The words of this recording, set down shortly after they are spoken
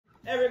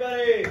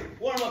Everybody,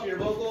 warm up your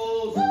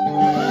vocals.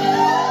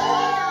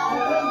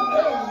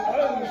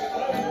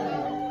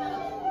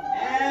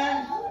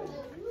 And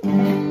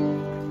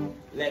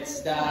let's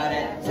start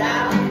at the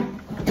top.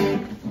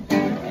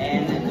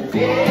 And at the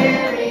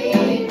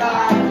very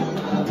bottom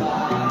of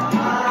our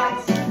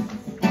hearts,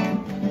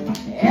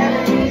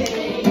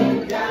 everything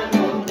you've done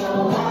will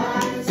go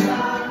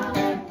unsung.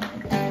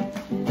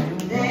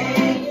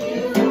 Thank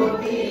you for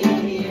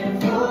being here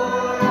for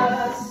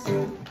us.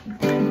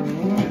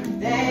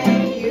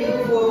 Thank you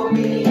for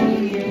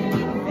being here.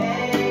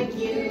 Thank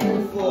you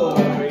for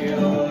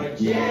your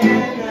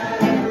generosity.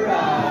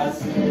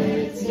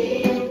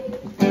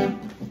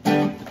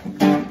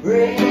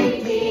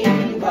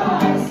 Breaking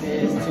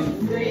boxes to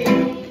free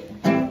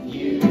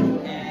you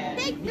and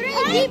Big three.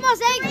 Keep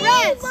Mosaic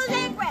breath.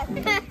 Mosaic breath.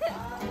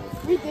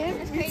 We did.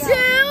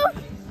 Two.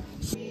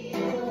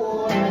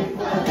 warm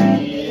from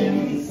the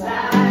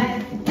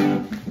inside.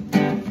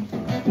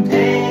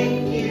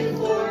 Thank you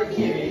for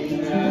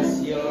giving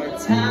us your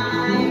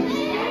time.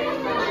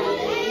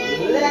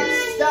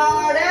 Let's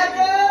start at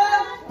the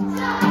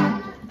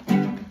top.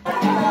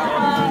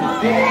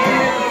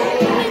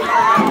 Very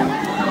bottom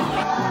of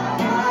our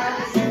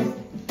hearts.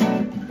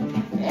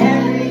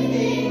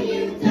 Everything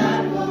you've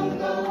done won't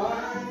go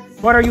on.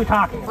 What are you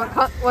talking?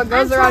 What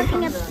goes around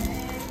comes around.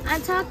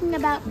 I'm talking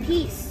about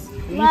peace,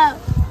 love,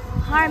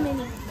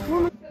 harmony,